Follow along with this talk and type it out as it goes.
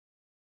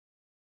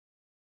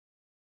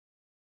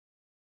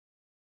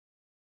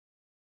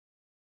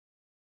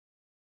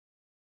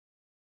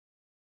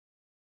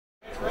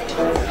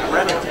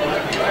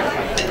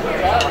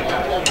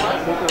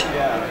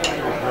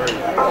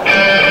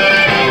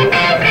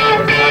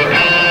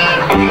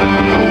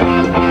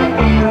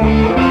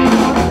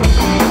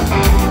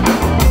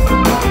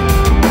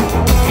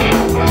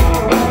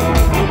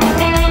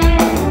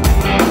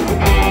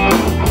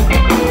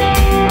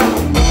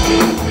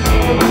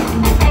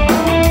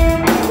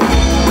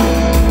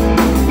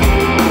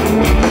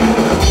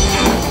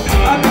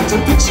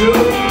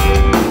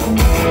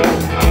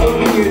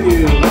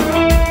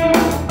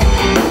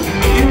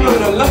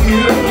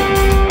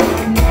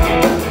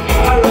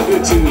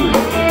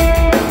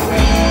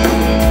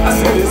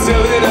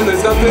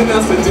Nothing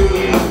else to do.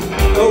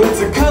 Oh,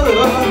 it's a color.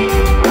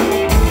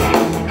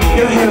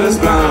 Your hair is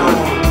brown.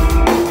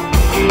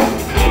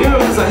 Your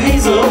eyes are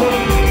hazel.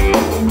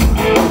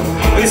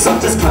 You're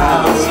soft as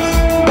clouds.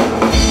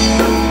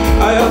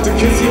 I have to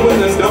kiss you when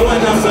there's no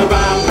one else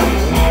around.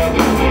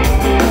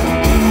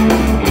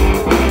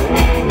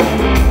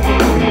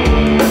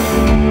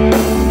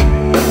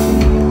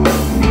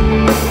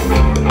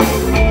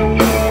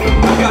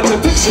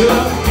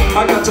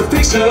 I got your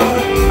picture,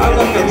 I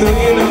like a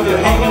million of you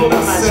hanging by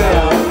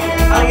myself.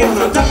 I am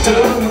the doctor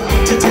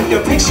to take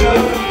your picture,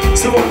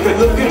 so I can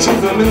look at you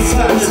from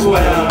inside as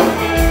well.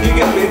 You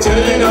got me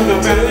turning up, I'm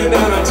turning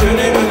down, I'm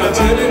turning and I'm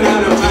turning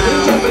out, I'm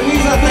turning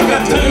Japanese, I think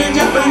I'm turning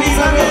Japanese,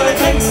 I really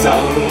think so.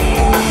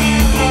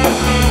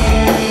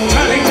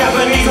 Turning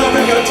Japanese, I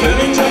think I'm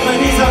turning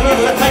Japanese, I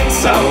really think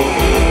so.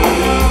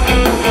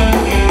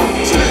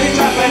 Turning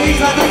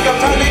Japanese, I think I'm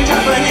turning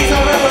Japanese, I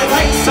really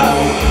think so.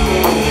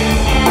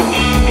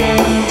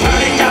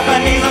 Turning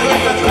Japanese, I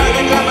like the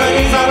turning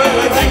Japanese, I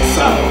really think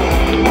so.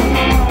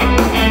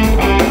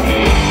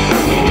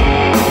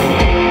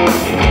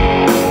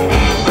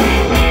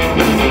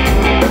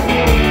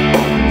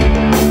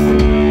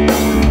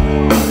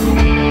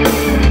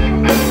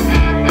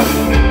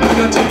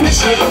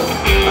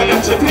 I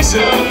got your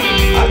picture,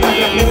 I got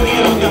a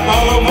million of them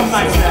all over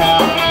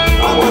myself.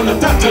 I want a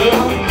doctor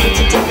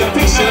to take a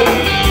picture,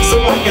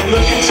 so I can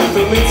look at you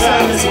from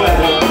inside as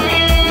well.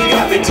 You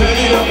got me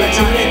turning